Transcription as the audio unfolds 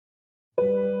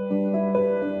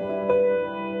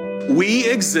We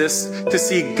exist to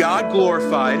see God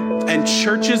glorified and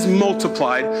churches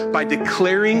multiplied by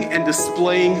declaring and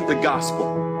displaying the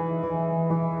gospel.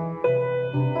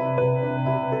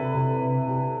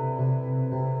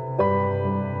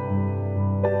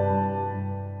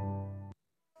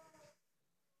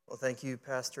 Well, thank you,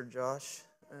 Pastor Josh.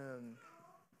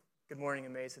 Good morning,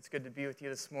 Emmaus. It's good to be with you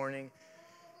this morning.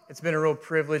 It's been a real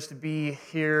privilege to be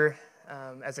here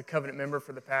as a covenant member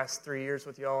for the past 3 years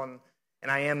with y'all, and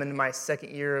I am in my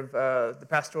second year of the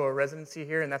pastoral residency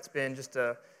here, and that's been just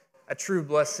a true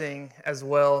blessing as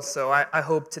well. So I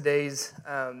hope today's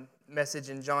message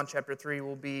in John chapter 3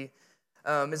 will be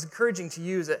as encouraging to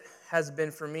you as it has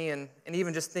been for me, and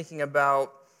even just thinking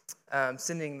about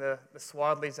sending the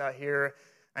Swadleys out here.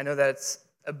 I know that's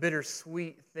a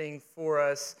bittersweet thing for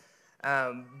us,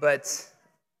 but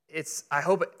I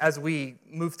hope as we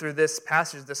move through this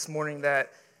passage this morning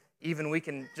that even we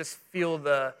can just feel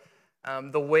the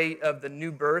weight of the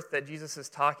new birth that Jesus is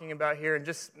talking about here, and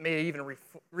just maybe even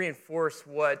reinforce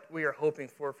what we are hoping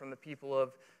for from the people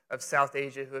of South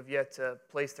Asia who have yet to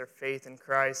place their faith in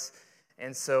Christ.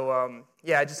 And so,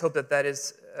 I just hope that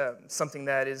is something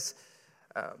that is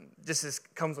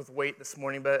comes with weight this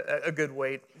morning, but a good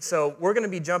weight. So we're going to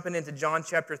be jumping into John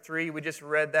chapter 3. We just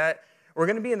read that. We're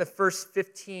going to be in the first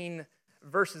 15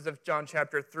 verses of John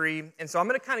chapter 3. And so I'm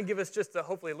going to kind of give us just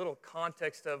hopefully a little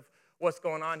context of what's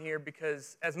going on here,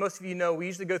 because as most of you know, we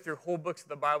usually go through whole books of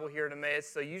the Bible here at Emmaus,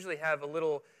 so you usually have a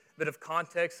little bit of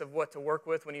context of what to work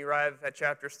with when you arrive at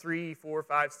chapters 3, 4,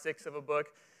 5, 6 of a book,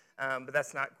 but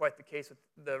that's not quite the case with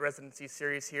the residency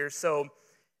series here. So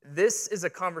this is a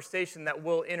conversation that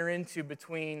we'll enter into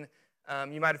between,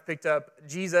 you might have picked up,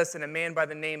 Jesus and a man by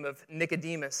the name of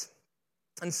Nicodemus.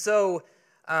 And so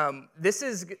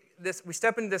we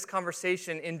step into this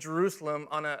conversation in Jerusalem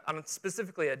on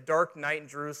specifically a dark night in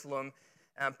Jerusalem,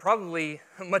 probably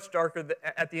much darker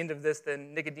at the end of this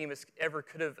than Nicodemus ever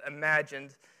could have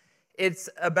imagined. It's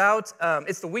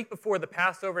the week before the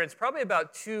Passover, and it's probably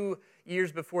about 2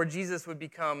 years before Jesus would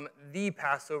become the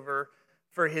Passover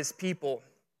for his people.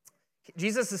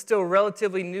 Jesus is still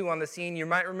relatively new on the scene. You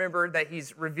might remember that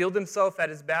he's revealed himself at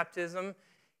his baptism.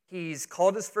 He's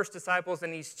called his first disciples,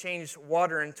 and he's changed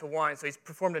water into wine. So he's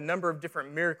performed a number of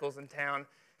different miracles in town.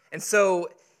 And so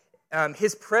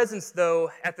his presence,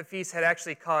 though, at the feast had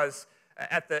actually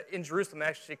in Jerusalem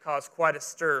actually caused quite a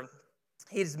stir.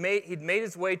 He'd made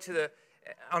his way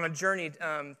on a journey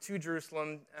to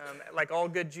Jerusalem, like all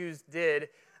good Jews did,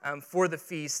 for the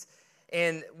feast.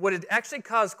 And what had actually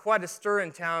caused quite a stir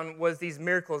in town was these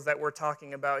miracles that we're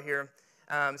talking about here.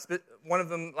 One of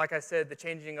them, like I said, the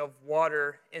changing of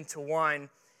water into wine.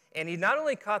 And he not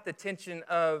only caught the attention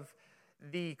of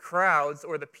the crowds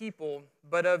or the people,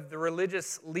 but of the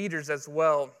religious leaders as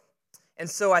well. And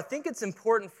so I think it's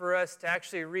important for us to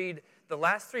actually read the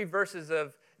last 3 verses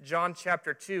of John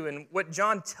chapter 2. And what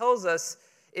John tells us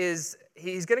is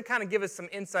he's going to kind of give us some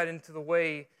insight into the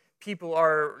way people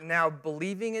are now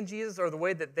believing in Jesus, or the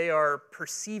way that they are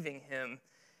perceiving him.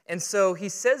 And so he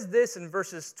says this in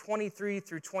verses 23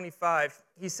 through 25.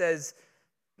 He says,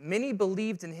 "Many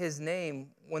believed in his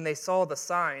name when they saw the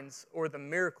signs or the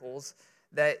miracles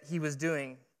that he was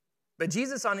doing. But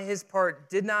Jesus, on his part,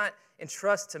 did not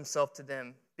entrust himself to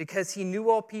them, because he knew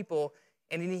all people,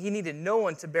 and he needed no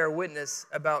one to bear witness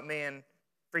about man,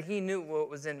 for he knew what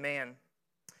was in man."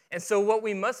 And so what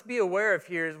we must be aware of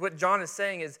here is what John is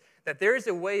saying is that there is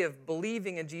a way of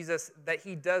believing in Jesus that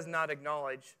he does not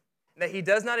acknowledge, that he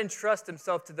does not entrust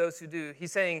himself to those who do.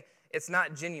 He's saying it's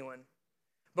not genuine.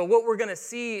 But what we're going to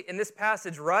see in this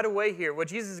passage right away here, what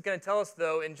Jesus is going to tell us,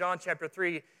 though, in John chapter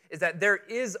 3, is that there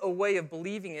is a way of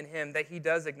believing in him that he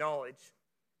does acknowledge,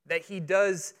 that he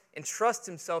does entrust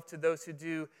himself to those who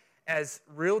do as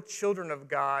real children of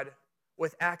God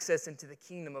with access into the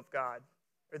kingdom of God,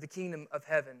 or the kingdom of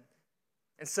heaven.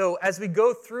 And so as we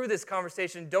go through this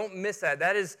conversation, don't miss that.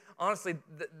 That is honestly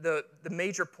the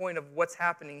major point of what's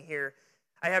happening here.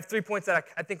 I have 3 points that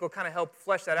I think will kind of help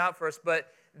flesh that out for us,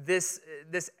 but this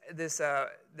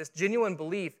genuine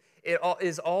belief,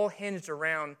 is all hinged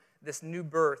around this new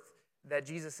birth that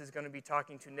Jesus is going to be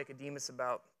talking to Nicodemus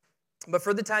about. But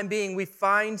for the time being, we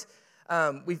find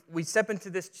we step into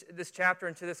this chapter,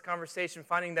 into this conversation,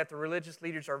 finding that the religious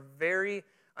leaders are very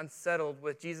unsettled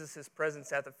with Jesus'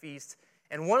 presence at the feast.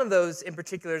 And one of those in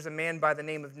particular is a man by the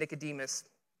name of Nicodemus.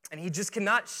 And he just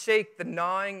cannot shake the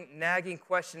gnawing, nagging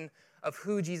question of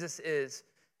who Jesus is.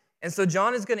 And so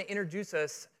John is going to introduce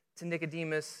us to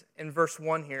Nicodemus in verse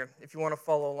 1 here, if you want to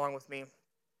follow along with me.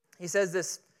 He says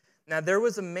this, "Now there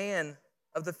was a man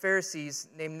of the Pharisees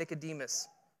named Nicodemus,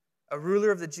 a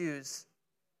ruler of the Jews.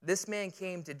 This man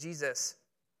came to Jesus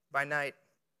by night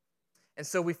And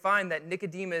so we find that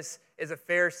Nicodemus is a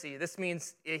Pharisee. This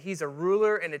means he's a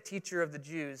ruler and a teacher of the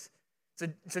Jews.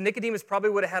 So Nicodemus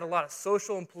probably would have had a lot of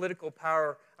social and political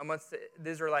power amongst the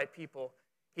Israelite people.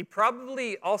 He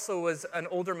probably also was an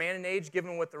older man in age,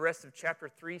 given what the rest of chapter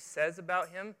 3 says about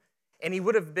him. And he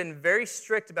would have been very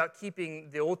strict about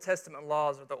keeping the Old Testament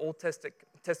laws or the Old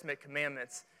Testament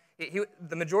commandments.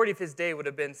 The majority of his day would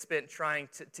have been spent trying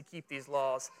to keep these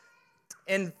laws.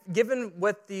 And given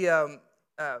what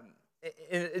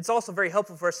it's also very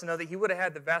helpful for us to know that he would have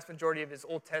had the vast majority of his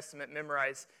Old Testament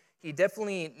memorized. He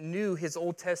definitely knew his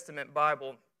Old Testament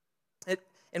Bible.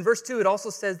 In verse 2, it also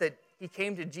says that he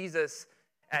came to Jesus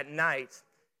at night.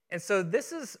 And so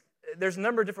there's a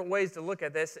number of different ways to look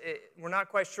at this. We're not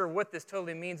quite sure what this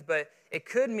totally means, but it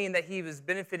could mean that he was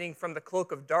benefiting from the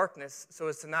cloak of darkness so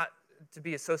as to not to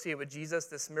be associated with Jesus,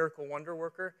 this miracle wonder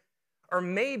worker. Or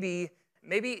maybe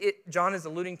John is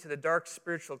alluding to the dark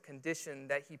spiritual condition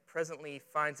that he presently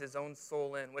finds his own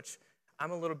soul in, which I'm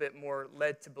a little bit more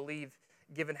led to believe,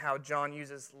 given how John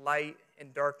uses light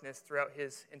and darkness throughout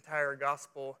his entire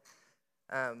gospel.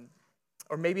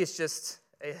 Or maybe it's just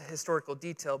a historical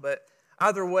detail, but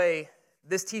either way,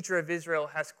 this teacher of Israel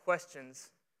has questions,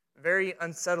 very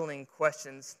unsettling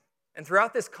questions. And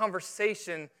throughout this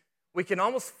conversation, we can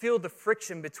almost feel the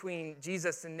friction between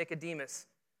Jesus and Nicodemus.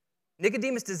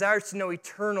 Nicodemus desires to know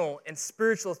eternal and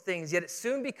spiritual things, yet it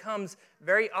soon becomes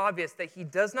very obvious that he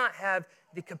does not have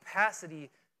the capacity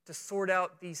to sort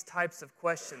out these types of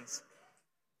questions.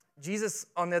 Jesus,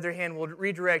 on the other hand, will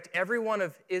redirect every one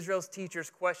of Israel's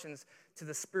teachers' questions to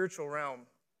the spiritual realm.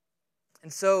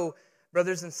 And so,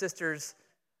 brothers and sisters,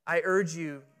 I urge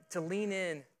you to lean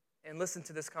in and listen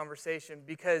to this conversation,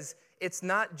 because it's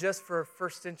not just for a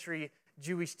first century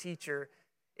Jewish teacher.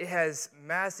 It has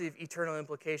massive eternal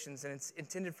implications, and it's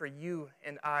intended for you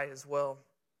and I as well.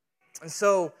 And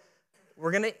so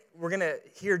we're gonna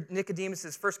hear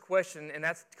Nicodemus' first question, and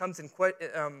that comes in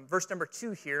verse number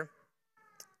 2 here,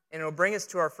 and it'll bring us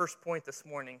to our first point this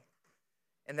morning,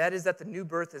 and that is that the new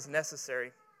birth is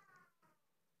necessary.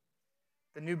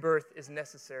 The new birth is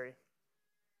necessary.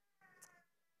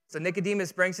 So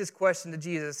Nicodemus brings his question to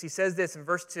Jesus. He says this in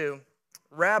verse 2,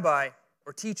 "Rabbi,"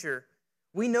 or teacher,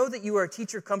 "we know that you are a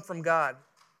teacher come from God,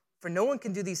 for no one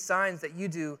can do these signs that you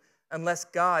do unless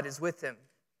God is with him."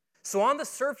 So on the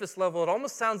surface level, it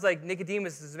almost sounds like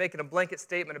Nicodemus is making a blanket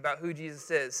statement about who Jesus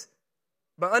is.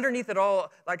 But underneath it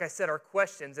all, like I said, are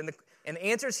questions, and the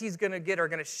answers he's going to get are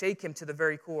going to shake him to the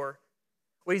very core.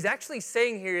 What he's actually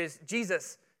saying here is,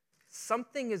 Jesus,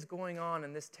 something is going on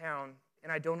in this town,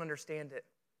 and I don't understand it.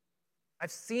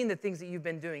 I've seen the things that you've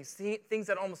been doing, things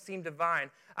that almost seem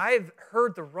divine. I've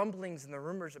heard the rumblings and the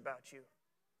rumors about you.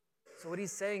 So what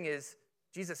he's saying is,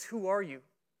 Jesus, who are you?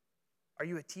 Are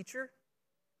you a teacher?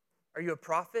 Are you a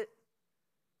prophet?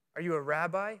 Are you a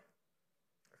rabbi?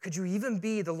 Or could you even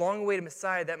be the long-awaited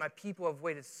Messiah that my people have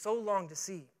waited so long to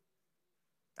see?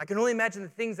 I can only imagine the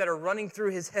things that are running through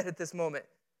his head at this moment.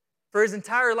 For his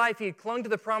entire life, he had clung to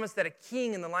the promise that a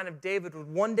king in the line of David would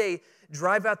one day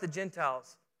drive out the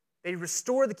Gentiles. They'd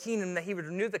restore the kingdom, that he would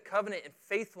renew the covenant and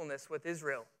faithfulness with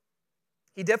Israel.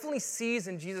 He definitely sees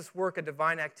in Jesus' work a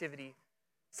divine activity,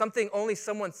 something only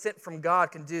someone sent from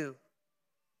God can do.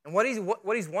 And what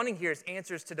he's wanting here is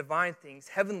answers to divine things,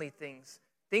 heavenly things,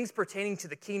 things pertaining to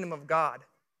the kingdom of God.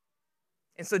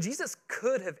 And so Jesus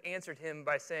could have answered him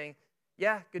by saying,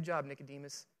 "Yeah, good job,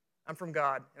 Nicodemus. I'm from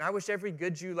God, and I wish every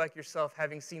good Jew like yourself,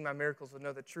 having seen my miracles, would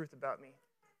know the truth about me."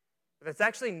 But that's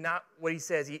actually not what he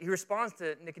says. He responds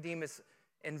to Nicodemus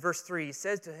in verse 3. He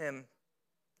says to him,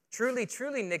 "Truly,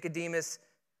 truly, Nicodemus,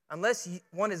 unless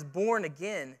one is born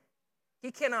again,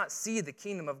 he cannot see the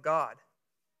kingdom of God."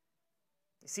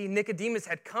 You see, Nicodemus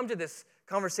had come to this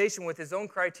conversation with his own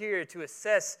criteria to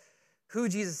assess who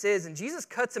Jesus is, and Jesus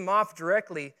cuts him off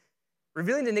directly,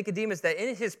 revealing to Nicodemus that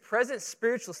in his present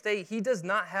spiritual state, he does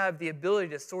not have the ability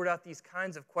to sort out these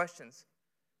kinds of questions.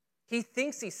 He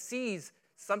thinks he sees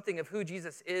something of who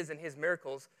Jesus is in his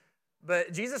miracles,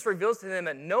 but Jesus reveals to him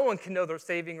that no one can know the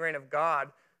saving reign of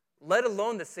God, let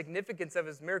alone the significance of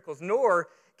his miracles, nor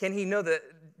can he know the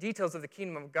details of the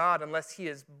kingdom of God unless he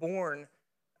is born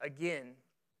again,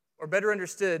 or better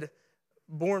understood,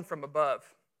 born from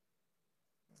above.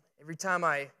 Every time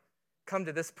I come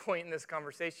to this point in this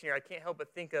conversation here, I can't help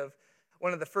but think of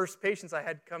one of the first patients I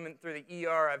had come in through the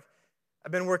ER.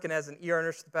 I've been working as an ER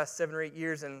nurse for the past 7 or 8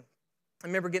 years, and I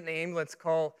remember getting the ambulance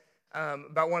call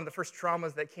about one of the first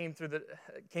traumas that came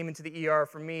into the ER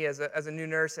for me as a new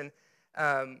nurse, and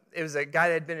it was a guy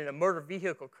that had been in a motor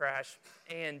vehicle crash,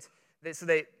 and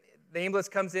the ambulance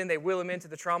comes in, they wheel him into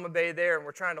the trauma bay there, and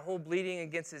we're trying to hold bleeding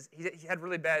against he had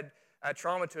really bad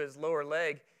trauma to his lower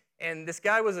leg, And this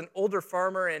guy was an older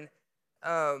farmer, and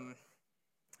how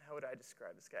would I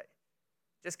describe this guy?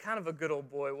 Just kind of a good old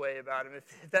boy way about him,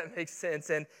 if that makes sense.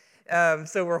 And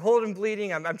so we're holding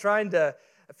bleeding. I'm trying to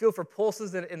feel for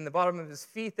pulses in the bottom of his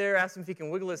feet there, ask him if he can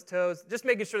wiggle his toes, just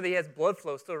making sure that he has blood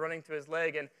flow still running to his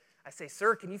leg. And I say,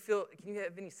 sir, can you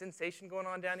have any sensation going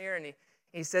on down here? And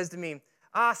he says to me,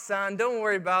 son, don't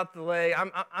worry about the leg.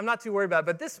 I'm not too worried about it.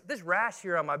 But this rash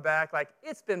here on my back, like,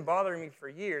 it's been bothering me for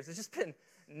years. It's just been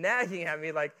nagging at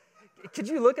me. Like, could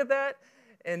you look at that?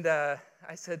 And I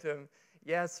said to him,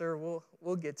 yeah, sir,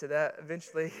 we'll get to that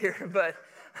eventually here. But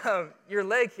your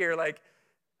leg here, like,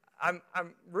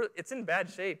 it's in bad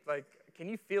shape. Like, can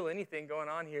you feel anything going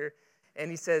on here? And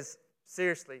he says,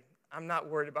 seriously, I'm not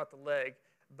worried about the leg,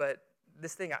 but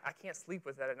this thing, I can't sleep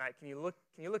with that at night. Can you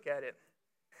look at it?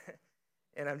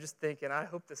 And I'm just thinking, I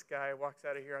hope this guy walks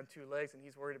out of here on 2 legs and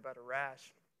he's worried about a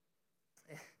rash.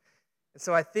 And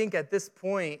so I think at this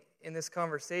point in this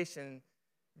conversation,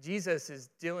 Jesus is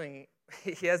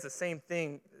he has the same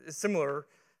thing, a similar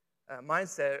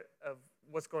mindset of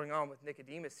what's going on with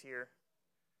Nicodemus here.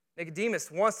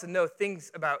 Nicodemus wants to know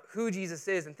things about who Jesus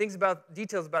is and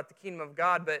details about the kingdom of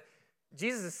God, but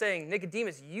Jesus is saying,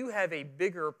 Nicodemus, you have a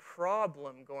bigger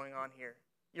problem going on here.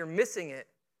 You're missing it.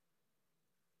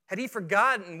 Had he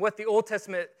forgotten what the Old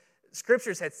Testament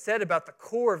scriptures had said about the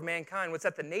core of mankind, what's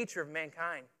at the nature of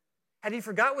mankind? Had he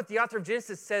forgot what the author of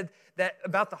Genesis said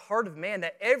about the heart of man,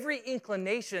 that every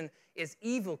inclination is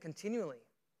evil continually?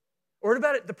 Or what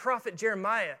about the prophet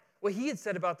Jeremiah, what he had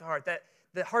said about the heart, that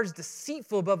the heart is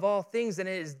deceitful above all things and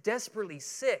it is desperately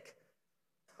sick?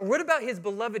 Or what about his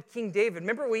beloved King David?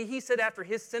 Remember what he said after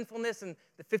his sinfulness in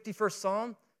the 51st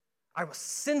Psalm? I was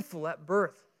sinful at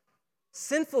birth,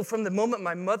 sinful from the moment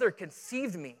my mother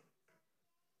conceived me.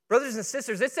 Brothers and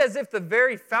sisters, it's as if the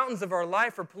very fountains of our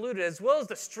life are polluted, as well as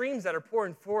the streams that are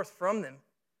pouring forth from them.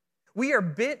 We are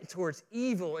bent towards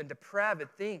evil and depraved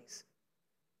things.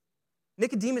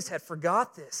 Nicodemus had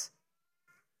forgot this.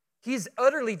 He is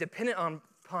utterly dependent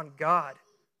upon God.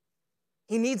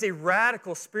 He needs a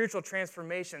radical spiritual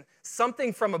transformation,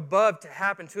 something from above to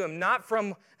happen to him, not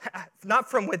from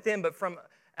within, but from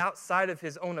outside of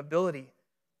his own ability.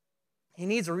 He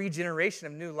needs a regeneration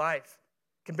of new life,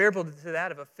 comparable to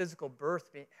that of a physical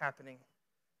birth happening.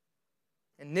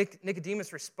 And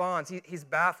Nicodemus responds. He's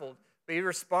baffled, but he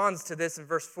responds to this in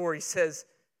verse 4. He says,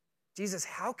 Jesus,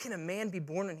 how can a man be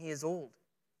born when he is old?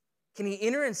 Can he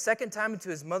enter in second time into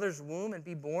his mother's womb and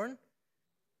be born?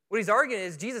 What he's arguing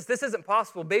is, Jesus, this isn't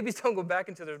possible. Babies don't go back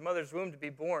into their mother's womb to be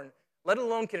born, let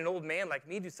alone can an old man like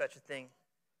me do such a thing.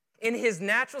 In his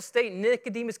natural state,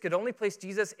 Nicodemus could only place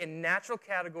Jesus in natural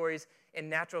categories and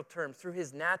natural terms, through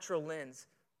his natural lens.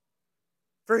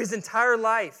 For his entire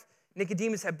life,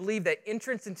 Nicodemus had believed that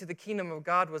entrance into the kingdom of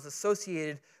God was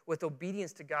associated with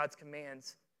obedience to God's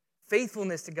commands,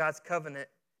 faithfulness to God's covenant,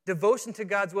 devotion to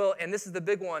God's will, and this is the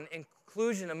big one,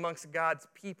 inclusion amongst God's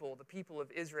people, the people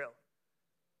of Israel.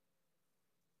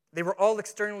 They were all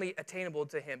externally attainable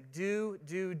to him. Do.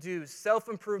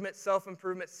 Self-improvement,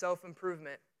 self-improvement,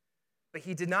 self-improvement. But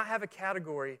he did not have a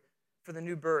category for the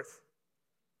new birth.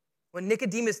 What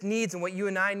Nicodemus needs and what you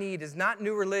and I need is not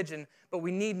new religion, but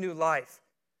we need new life.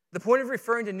 The point of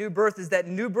referring to new birth is that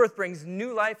new birth brings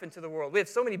new life into the world. We have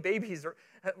so many babies.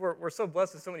 We're so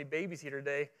blessed with so many babies here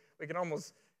today. We can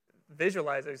almost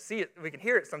visualize it, see it. We can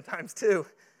hear it sometimes too.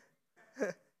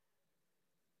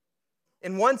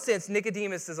 In one sense,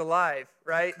 Nicodemus is alive,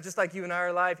 right? Just like you and I are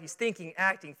alive. He's thinking,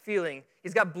 acting, feeling.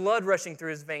 He's got blood rushing through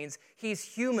his veins. He's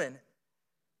human.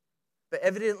 But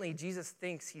evidently, Jesus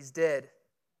thinks he's dead.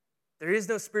 There is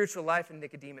no spiritual life in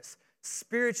Nicodemus.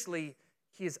 Spiritually,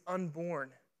 he is unborn.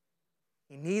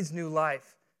 He needs new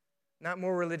life, not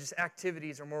more religious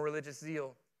activities or more religious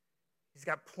zeal. He's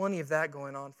got plenty of that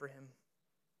going on for him.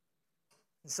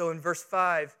 And so in verse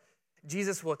 5,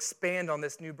 Jesus will expand on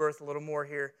this new birth a little more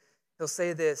here. He'll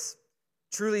say this,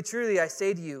 truly, truly, I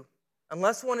say to you,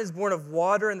 unless one is born of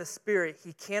water and the Spirit,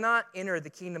 he cannot enter the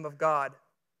kingdom of God.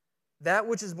 That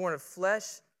which is born of flesh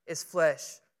is flesh,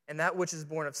 and that which is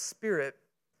born of spirit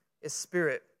is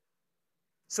spirit.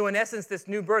 So in essence, this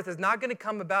new birth is not going to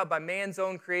come about by man's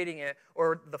own creating it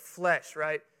or the flesh,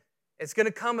 right? It's going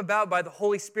to come about by the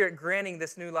Holy Spirit granting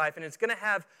this new life, and it's going to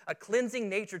have a cleansing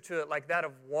nature to it like that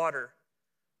of water.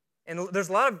 And there's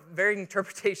a lot of varying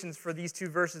interpretations for these two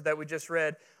verses that we just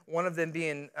read, one of them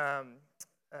being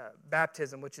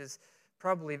baptism, which is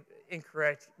probably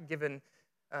incorrect given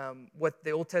what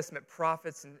the Old Testament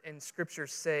prophets and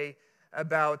scriptures say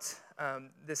about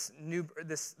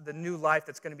the new life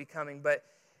that's going to be coming. But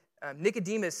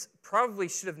Nicodemus probably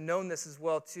should have known this as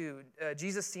well too.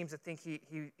 Jesus seems to think he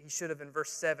should have in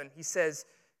verse 7. He says,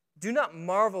 Do not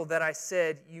marvel that I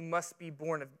said you must be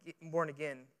born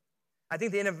again. I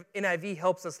think the NIV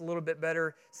helps us a little bit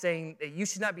better, saying that you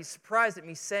should not be surprised at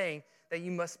me saying that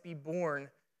you must be born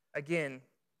again.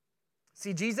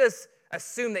 See, Jesus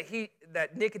assumed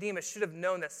that Nicodemus should have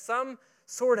known that some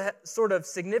sort of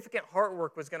significant heart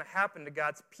work was going to happen to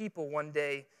God's people one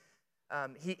day.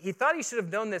 He thought he should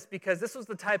have known this because this was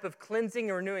the type of cleansing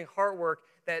and renewing heart work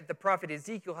that the prophet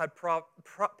Ezekiel had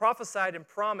prophesied and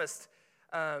promised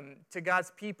to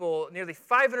God's people nearly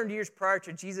 500 years prior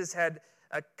to Jesus had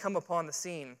come upon the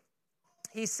scene.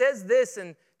 He says this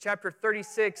in chapter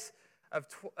 36 of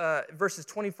verses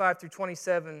 25 through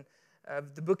 27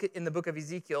 of the book in the book of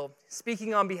Ezekiel.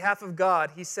 Speaking on behalf of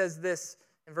God, he says this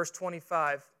in verse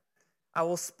 25. I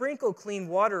will sprinkle clean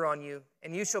water on you,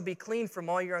 and you shall be clean from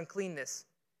all your uncleanness.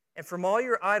 And from all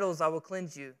your idols I will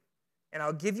cleanse you. And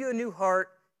I'll give you a new heart,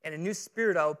 and a new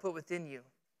spirit I will put within you.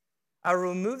 I will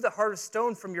remove the heart of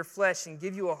stone from your flesh and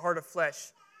give you a heart of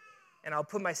flesh. And I'll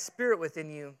put my spirit within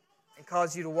you and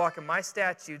cause you to walk in my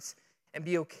statutes and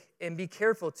be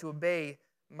careful to obey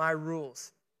my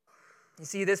rules. You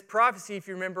see, this prophecy, if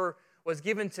you remember, was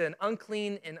given to an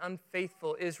unclean and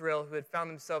unfaithful Israel who had found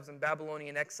themselves in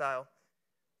Babylonian exile.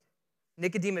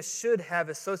 Nicodemus should have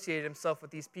associated himself with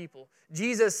these people.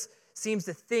 Jesus seems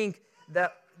to think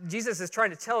that Jesus is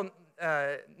trying to tell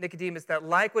Nicodemus that,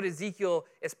 like what Ezekiel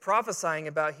is prophesying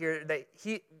about here, that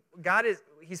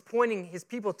he's pointing his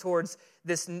people towards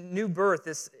this new birth.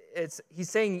 He's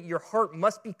saying your heart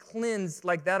must be cleansed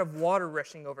like that of water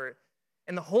rushing over it.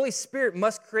 And the Holy Spirit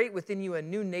must create within you a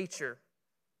new nature,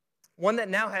 one that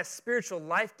now has spiritual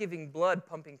life-giving blood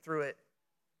pumping through it.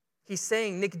 He's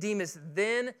saying, Nicodemus,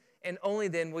 then and only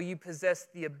then will you possess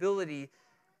the ability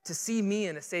to see me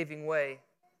in a saving way,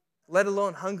 let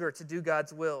alone hunger to do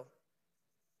God's will.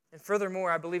 And furthermore,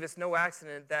 I believe it's no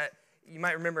accident that you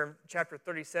might remember in chapter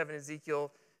 37,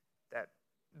 Ezekiel, that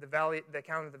the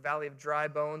account of the valley of dry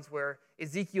bones, where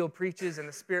Ezekiel preaches and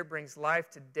the Spirit brings life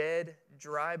to dead,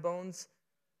 dry bones.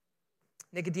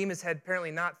 Nicodemus had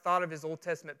apparently not thought of his Old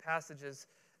Testament passages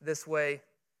this way.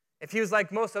 If he was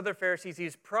like most other Pharisees, he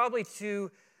was probably too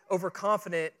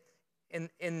overconfident in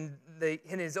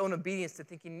his own obedience to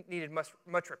think he needed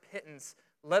much repentance,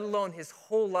 let alone his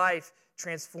whole life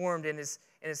transformed and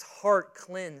his heart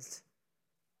cleansed.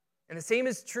 And the same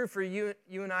is true for you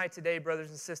and I today, brothers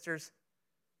and sisters.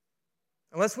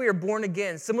 Unless we are born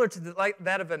again, similar to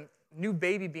that of a new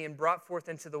baby being brought forth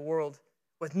into the world,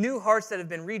 with new hearts that have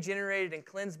been regenerated and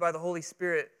cleansed by the Holy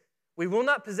Spirit, we will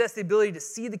not possess the ability to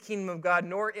see the kingdom of God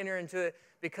nor enter into it,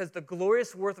 because the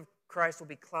glorious worth of Christ will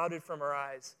be clouded from our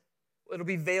eyes. It'll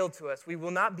be veiled to us. We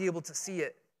will not be able to see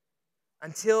it.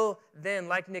 Until then,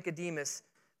 like Nicodemus,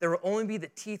 there will only be the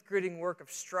teeth-gritting work of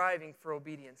striving for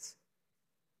obedience.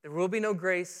 There will be no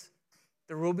grace.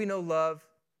 There will be no love.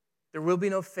 There will be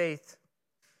no faith.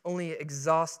 Only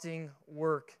exhausting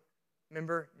work.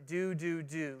 Remember, do.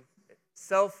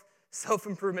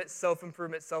 Self-improvement,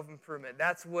 self-improvement, self-improvement.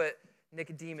 That's what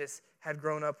Nicodemus had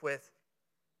grown up with.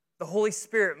 The Holy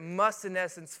Spirit must, in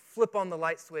essence, flip on the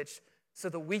light switch so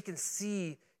that we can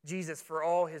see Jesus for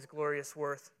all his glorious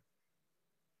worth.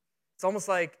 It's almost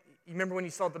like, you remember when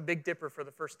you saw the Big Dipper for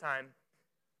the first time?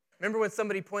 Remember when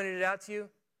somebody pointed it out to you?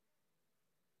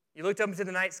 You looked up into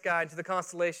the night sky, into the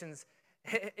constellations,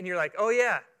 and you're like, oh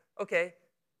yeah, okay,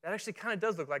 that actually kind of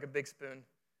does look like a big spoon.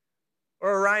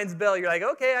 Or Orion's bell, you're like,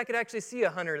 okay, I could actually see a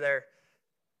hunter there.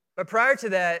 But prior to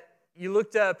that, you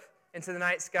looked up into the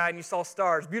night sky and you saw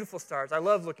stars, beautiful stars. I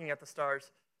love looking at the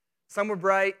stars. Some were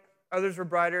bright, others were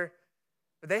brighter,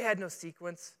 but they had no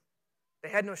sequence. They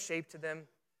had no shape to them,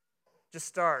 just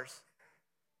stars.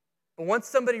 But once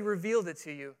somebody revealed it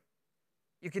to you,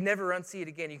 you can never unsee it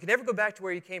again. You can never go back to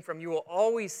where you came from. You will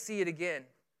always see it again.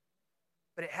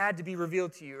 But it had to be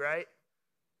revealed to you, right?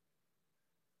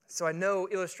 So I know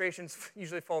illustrations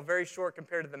usually fall very short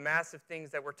compared to the massive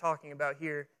things that we're talking about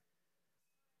here.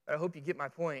 But I hope you get my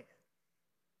point.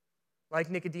 Like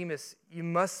Nicodemus, you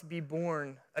must be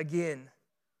born again.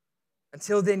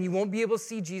 Until then, you won't be able to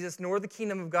see Jesus nor the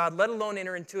kingdom of God, let alone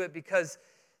enter into it, because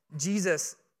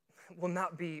Jesus will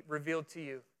not be revealed to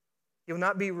you. He will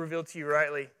not be revealed to you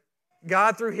rightly.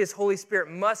 God, through his Holy Spirit,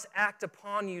 must act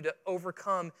upon you to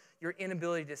overcome your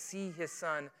inability to see his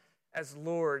Son as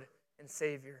Lord and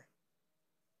Savior.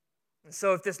 And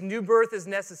so if this new birth is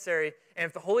necessary, and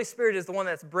if the Holy Spirit is the one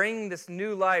that's bringing this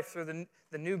new life through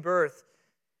the new birth,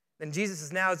 then Jesus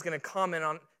is going to comment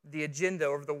on the agenda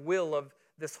or the will of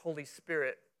this Holy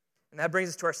Spirit. And that brings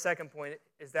us to our second point,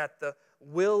 is that the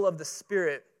will of the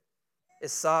Spirit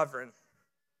is sovereign.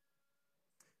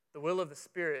 The will of the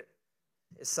Spirit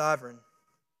is sovereign.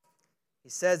 He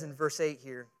says in verse 8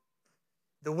 here,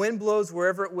 The wind blows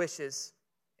wherever it wishes,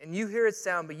 and you hear its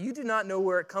sound, but you do not know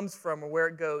where it comes from or where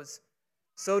it goes.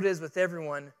 So it is with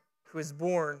everyone who is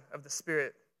born of the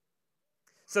Spirit."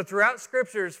 So throughout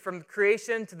Scriptures, from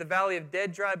creation to the valley of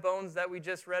dead, dry bones that we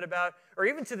just read about, or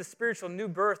even to the spiritual new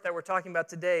birth that we're talking about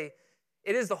today,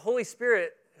 it is the Holy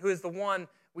Spirit who is the one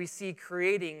we see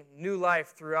creating new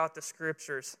life throughout the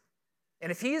Scriptures.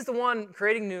 And if he is the one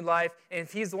creating new life, and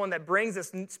if he's the one that brings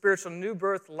this spiritual new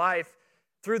birth life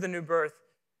through the new birth,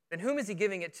 then whom is he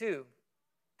giving it to?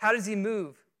 How does he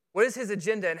move? What is his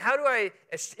agenda? And how do I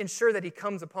ensure that he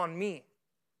comes upon me?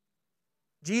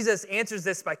 Jesus answers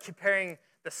this by comparing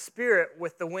the Spirit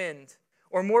with the wind,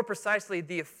 or more precisely,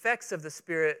 the effects of the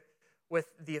Spirit with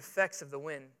the effects of the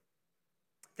wind.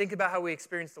 Think about how we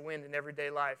experience the wind in everyday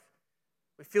life.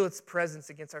 We feel its presence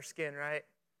against our skin, right?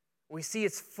 We see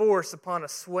its force upon a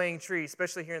swaying tree,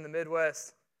 especially here in the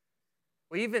Midwest.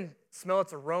 We even smell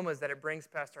its aromas that it brings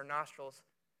past our nostrils.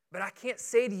 But I can't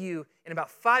say to you, in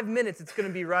about 5 minutes, it's going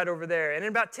to be right over there. And in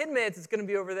about 10 minutes, it's going to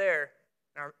be over there.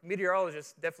 And our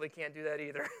meteorologists definitely can't do that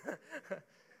either.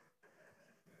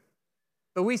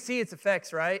 But we see its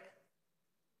effects, right?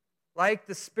 Like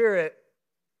the Spirit,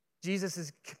 Jesus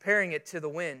is comparing it to the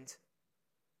wind.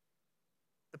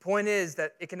 The point is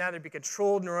that it can neither be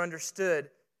controlled nor understood,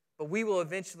 but we will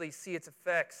eventually see its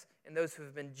effects in those who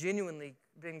have been genuinely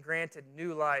been granted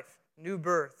new life, new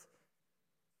birth.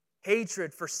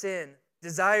 Hatred for sin,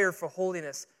 desire for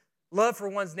holiness, love for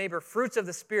one's neighbor, fruits of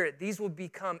the Spirit, these will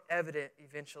become evident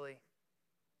eventually.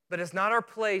 But it's not our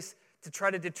place to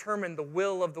try to determine the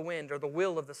will of the wind or the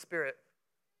will of the Spirit.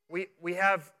 We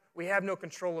have no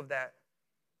control of that.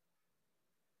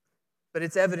 But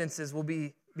its evidences will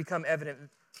become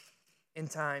evident in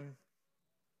time.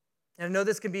 And I know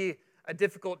this can be a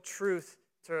difficult truth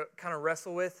to kind of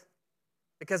wrestle with,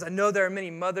 because I know there are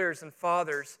many mothers and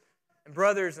fathers and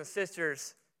brothers and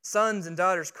sisters, sons and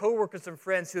daughters, co-workers and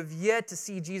friends who have yet to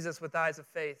see Jesus with eyes of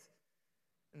faith.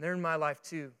 And they're in my life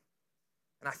too.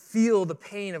 And I feel the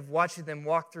pain of watching them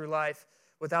walk through life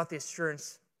without the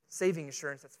assurance, saving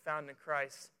assurance that's found in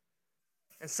Christ.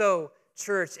 And so,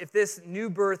 church, if this new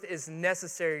birth is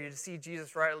necessary to see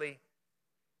Jesus rightly,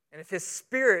 and if his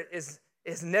Spirit is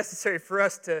necessary for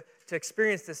us to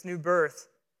experience this new birth,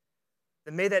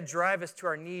 then may that drive us to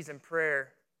our knees in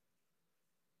prayer.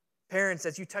 Parents,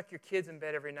 as you tuck your kids in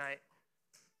bed every night,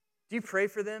 do you pray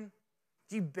for them?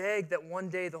 Do you beg that one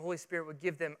day the Holy Spirit would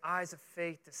give them eyes of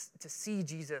faith to see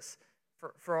Jesus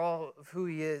for all of who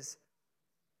he is?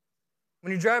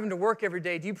 When you're driving to work every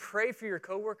day, do you pray for your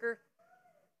coworker?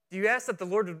 Do you ask that the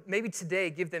Lord would maybe today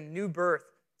give them new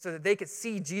birth so that they could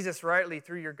see Jesus rightly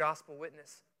through your gospel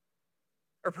witness?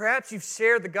 Or perhaps you've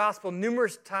shared the gospel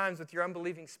numerous times with your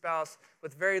unbelieving spouse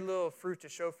with very little fruit to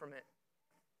show from it.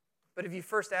 But if you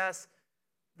first ask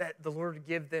that the Lord would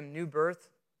give them new birth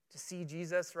to see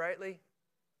Jesus rightly?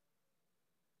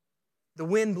 The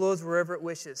wind blows wherever it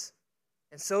wishes,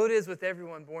 and so it is with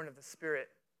everyone born of the Spirit.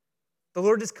 The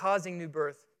Lord is causing new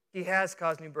birth. He has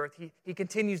caused new birth. He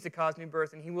continues to cause new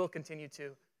birth, and he will continue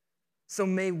to. So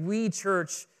may we,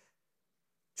 church,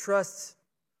 trust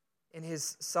in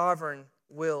his sovereign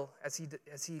will as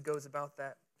he goes about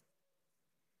that.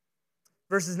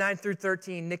 Verses 9 through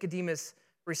 13, Nicodemus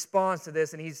responds to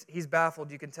this, and he's baffled,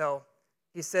 you can tell.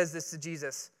 He says this to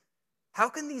Jesus, "How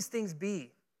can these things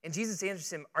be?" And Jesus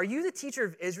answers him, "Are you the teacher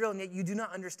of Israel, and yet you do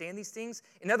not understand these things?"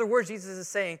 In other words, Jesus is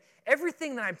saying,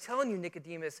 everything that I'm telling you,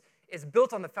 Nicodemus, is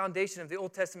built on the foundation of the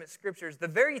Old Testament Scriptures, the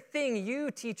very thing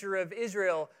you, teacher of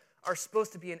Israel, are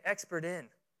supposed to be an expert in.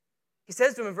 He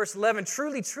says to him in verse 11,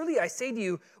 "Truly, truly, I say to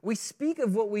you, we speak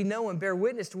of what we know and bear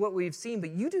witness to what we have seen, but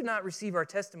you do not receive our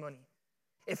testimony.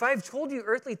 If I have told you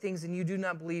earthly things and you do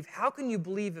not believe, how can you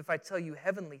believe if I tell you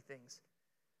heavenly things?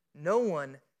 No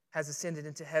one has ascended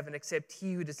into heaven except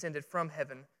he who descended from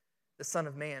heaven, the Son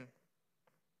of Man."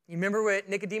 You remember what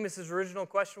Nicodemus' original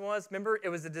question was? Remember, it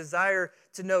was a desire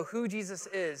to know who Jesus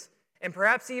is, and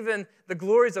perhaps even the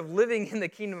glories of living in the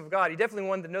kingdom of God. He definitely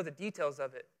wanted to know the details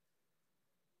of it.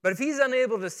 But if he's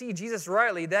unable to see Jesus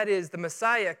rightly, that is the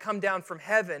Messiah come down from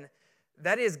heaven,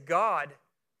 that is God,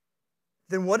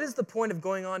 then what is the point of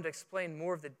going on to explain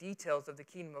more of the details of the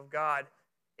kingdom of God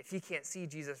if he can't see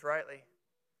Jesus rightly?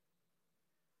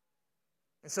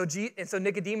 And so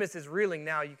Nicodemus is reeling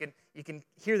now. You can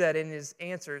hear that in his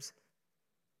answers.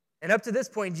 And up to this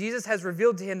point, Jesus has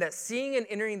revealed to him that seeing and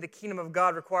entering the kingdom of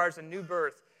God requires a new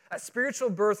birth, a spiritual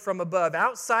birth from above,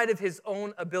 outside of his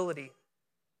own ability,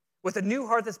 with a new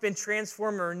heart that's been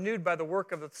transformed and renewed by the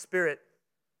work of the Spirit,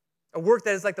 a work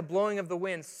that is like the blowing of the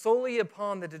wind, solely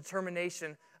upon the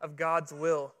determination of God's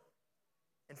will.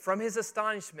 And from his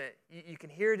astonishment, you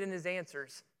can hear it in his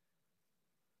answers.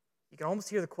 you can almost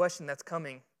hear the question that's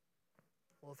coming.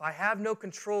 Well, if I have no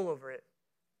control over it,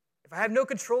 if I have no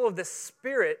control of the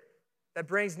spirit that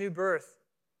brings new birth,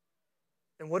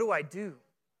 then what do I do?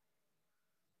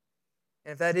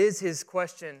 And if that is his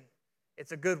question,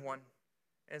 it's a good one.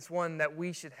 And it's one that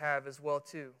we should have as well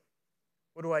too.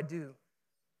 What do I do?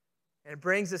 And it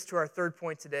brings us to our third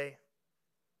point today.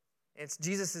 And it's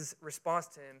Jesus' response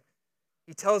to him.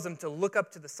 He tells him to look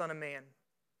up to the Son of Man.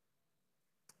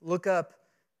 Look up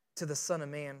to the Son of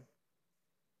Man.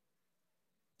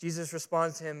 Jesus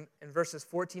responds to him in verses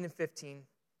 14 and 15.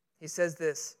 He says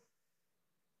this,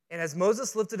 "And as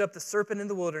Moses lifted up the serpent in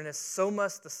the wilderness, so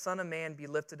must the Son of Man be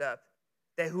lifted up,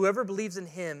 that whoever believes in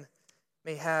him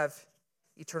may have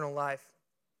eternal life."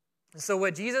 And so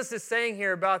what Jesus is saying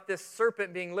here about this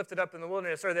serpent being lifted up in the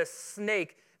wilderness, or this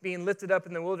snake being lifted up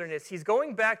in the wilderness, he's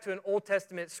going back to an Old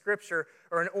Testament scripture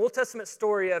or an Old Testament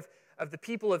story of the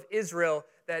people of Israel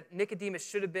that Nicodemus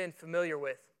should have been familiar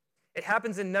with. It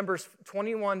happens in Numbers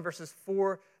 21, verses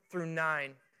 4 through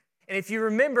 9. And if you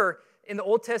remember, in the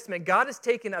Old Testament, God has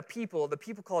taken a people, the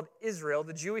people called Israel,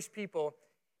 the Jewish people,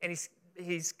 and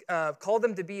he's called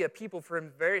them to be a people for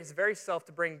his very self,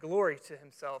 to bring glory to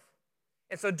himself.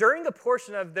 And so during a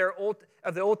portion of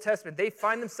the Old Testament, they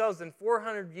find themselves in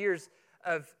 400 years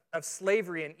of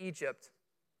slavery in Egypt.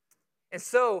 And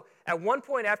so at one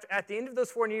point, at the end of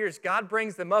those 400 years, God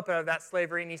brings them up out of that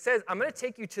slavery, and he says, I'm going to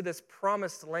take you to this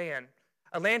promised land,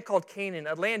 a land called Canaan,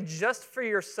 a land just for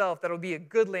yourself that will be a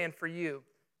good land for you.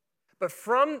 But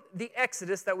from the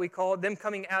Exodus that we call them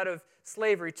coming out of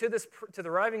slavery to the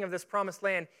arriving of this promised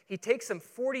land, he takes them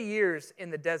 40 years in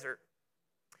the desert.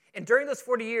 And during those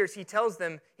 40 years, he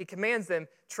commands them,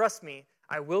 trust me,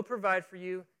 I will provide for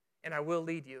you and I will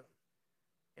lead you.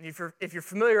 And if you're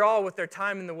familiar all with their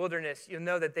time in the wilderness, you'll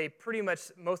know that they pretty much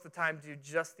most of the time do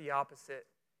just the opposite.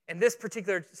 And this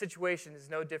particular situation is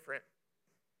no different.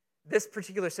 This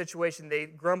particular situation, they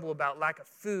grumble about lack of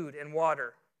food and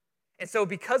water. And so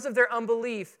because of their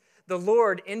unbelief, the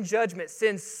Lord, in judgment,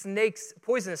 sends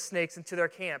poisonous snakes into their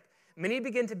camp. Many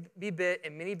begin to be bit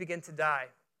and many begin to die.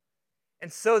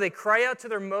 And so they cry out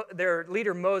to their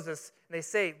leader Moses, and they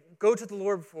say, go to the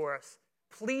Lord for us.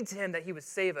 Plead to him that he would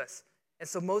save us. And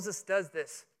so Moses does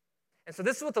this. And so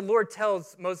this is what the Lord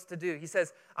tells Moses to do. He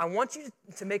says, I want you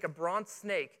to make a bronze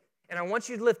snake, and I want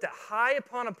you to lift it high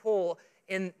upon a pole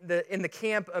in the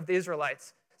camp of the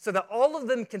Israelites, so that all of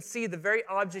them can see the very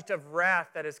object of wrath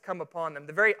that has come upon them,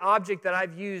 the very object that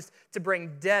I've used to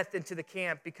bring death into the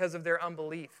camp because of their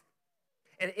unbelief.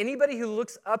 And anybody who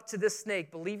looks up to this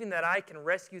snake, believing that I can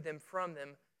rescue them from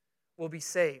them, will be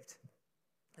saved.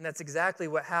 And that's exactly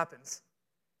what happens.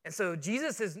 And so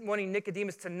Jesus is wanting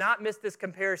Nicodemus to not miss this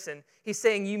comparison. He's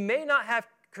saying you may not have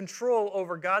control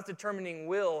over God's determining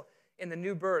will in the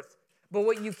new birth, but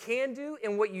what you can do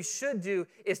and what you should do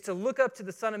is to look up to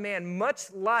the Son of Man,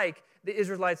 much like the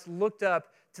Israelites looked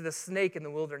up to the snake in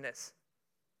the wilderness.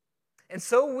 And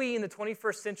so we in the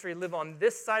 21st century live on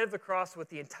this side of the cross with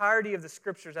the entirety of the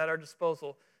scriptures at our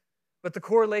disposal, but the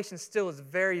correlation still is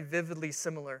very vividly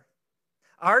similar.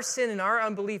 Our sin and our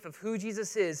unbelief of who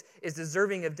Jesus is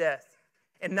deserving of death.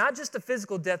 And not just a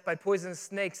physical death by poisonous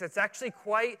snakes, that's actually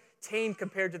quite tame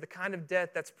compared to the kind of death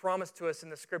that's promised to us in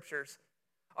the scriptures.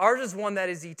 Ours is one that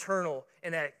is eternal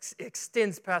and that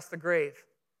extends past the grave.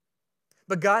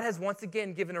 But God has once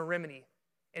again given a remedy,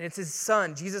 and it's his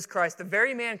Son, Jesus Christ, the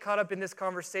very man caught up in this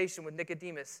conversation with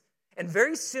Nicodemus. And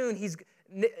very soon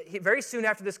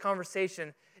after this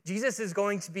conversation, Jesus is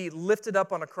going to be lifted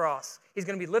up on a cross. He's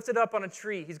going to be lifted up on a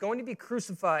tree. He's going to be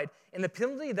crucified, and the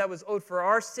penalty that was owed for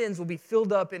our sins will be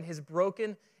filled up in his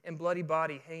broken and bloody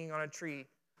body hanging on a tree,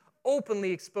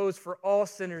 openly exposed for all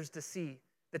sinners to see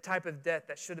the type of death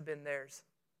that should have been theirs.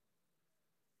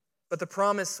 But the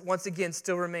promise, once again,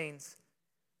 still remains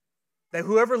that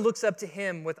whoever looks up to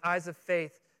him with eyes of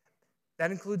faith,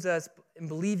 that includes us in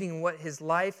believing what his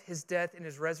life, his death, and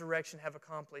his resurrection have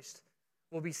accomplished,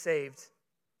 will be saved,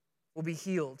 will be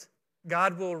healed.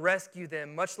 God will rescue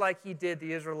them, much like he did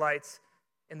the Israelites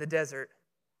in the desert.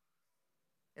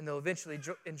 And they'll eventually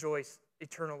enjoy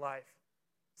eternal life,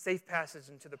 safe passage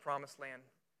into the promised land,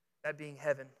 that being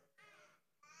heaven.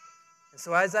 And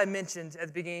so as I mentioned at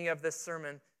the beginning of this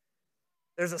sermon,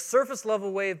 there's a surface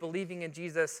level way of believing in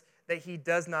Jesus that he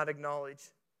does not acknowledge,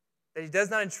 that he does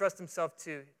not entrust himself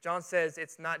to. John says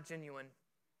it's not genuine.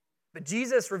 But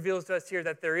Jesus reveals to us here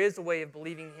that there is a way of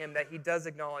believing him that he does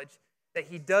acknowledge, that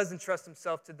he does entrust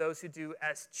himself to those who do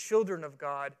as children of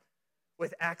God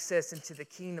with access into the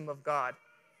kingdom of God.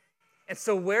 And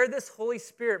so where this Holy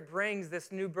Spirit brings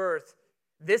this new birth,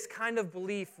 this kind of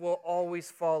belief will always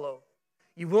follow.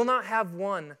 You will not have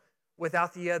one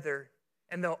without the other,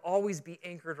 and they'll always be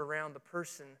anchored around the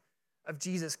person of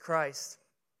Jesus Christ.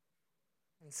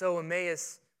 And so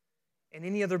Emmaus and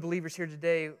any other believers here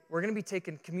today, we're going to be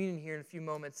taking communion here in a few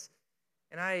moments.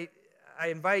 And I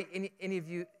invite any of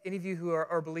you who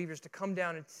are believers to come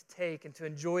down and to take and to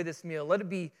enjoy this meal. Let it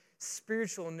be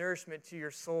spiritual nourishment to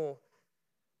your soul.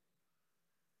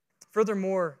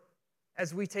 Furthermore,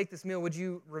 as we take this meal, would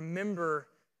you remember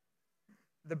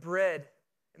the bread?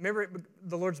 Remember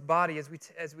the Lord's body as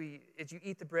you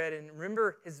eat the bread, and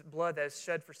remember his blood that is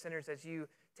shed for sinners as you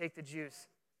take the juice.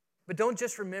 But don't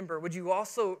just remember. Would you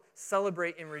also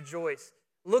celebrate and rejoice?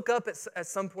 Look up at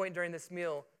some point during this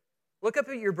meal. Look up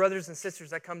at your brothers and sisters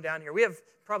that come down here. We have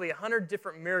probably 100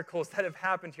 different miracles that have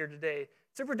happened here today.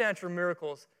 Supernatural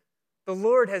miracles. The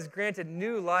Lord has granted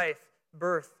new life,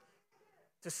 birth,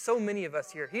 to so many of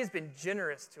us here. He has been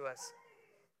generous to us.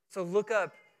 So look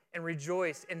up and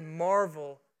rejoice and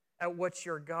marvel at what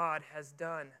your God has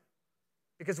done.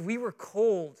 Because we were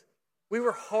cold, we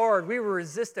were hard, we were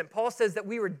resistant. Paul says that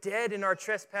we were dead in our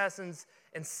trespasses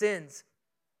and sins.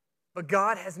 But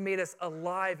God has made us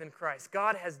alive in Christ.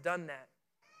 God has done that.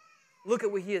 Look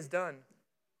at what he has done.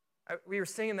 We were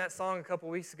singing that song a couple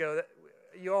weeks ago.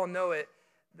 You all know it.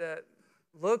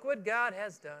 Look what God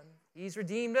has done. He's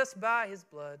redeemed us by his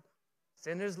blood.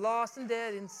 Sinners lost and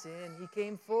dead in sin. He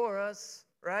came for us,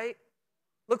 right?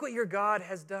 Look what your God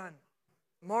has done.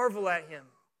 Marvel at him.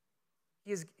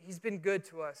 He's been good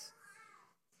to us.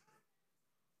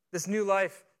 This new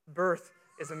life birth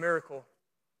is a miracle.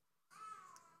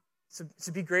 So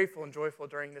be grateful and joyful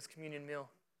during this communion meal.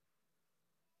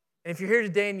 And if you're here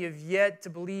today and you've yet to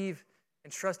believe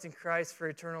and trust in Christ for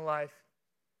eternal life,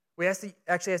 we actually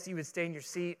ask that you would stay in your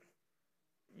seat.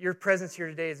 Your presence here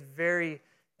today is very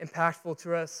impactful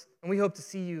to us, and we hope to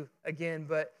see you again.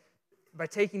 But by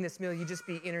taking this meal, you'd just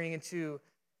be entering into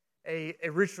a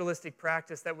ritualistic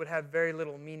practice that would have very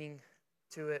little meaning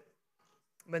to it.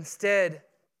 But instead,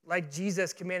 like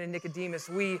Jesus commanded Nicodemus,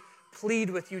 we plead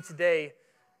with you today,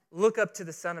 look up to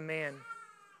the Son of Man.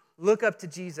 Look up to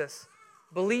Jesus.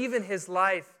 Believe in his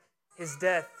life, his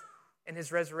death, and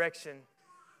his resurrection,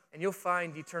 and you'll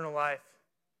find eternal life.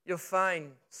 You'll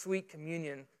find sweet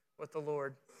communion with the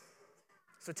Lord.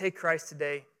 So take Christ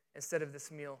today instead of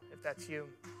this meal, if that's you.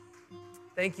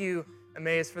 Thank you,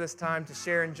 Emmaus, for this time to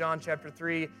share in John chapter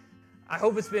 3. I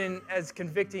hope it's been as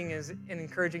convicting and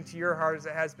encouraging to your heart as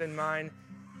it has been mine.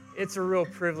 It's a real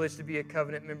privilege to be a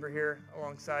covenant member here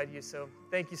alongside you. So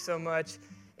thank you so much.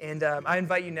 And I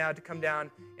invite you now to come down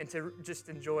and to just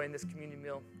enjoy in this communion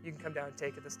meal. You can come down and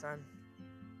take it this time.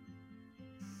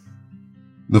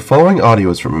 The following audio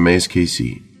is from Emmaus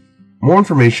KC. More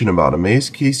information about Emmaus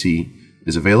KC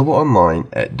is available online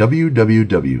at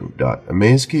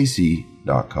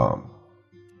www.emmauskc.com.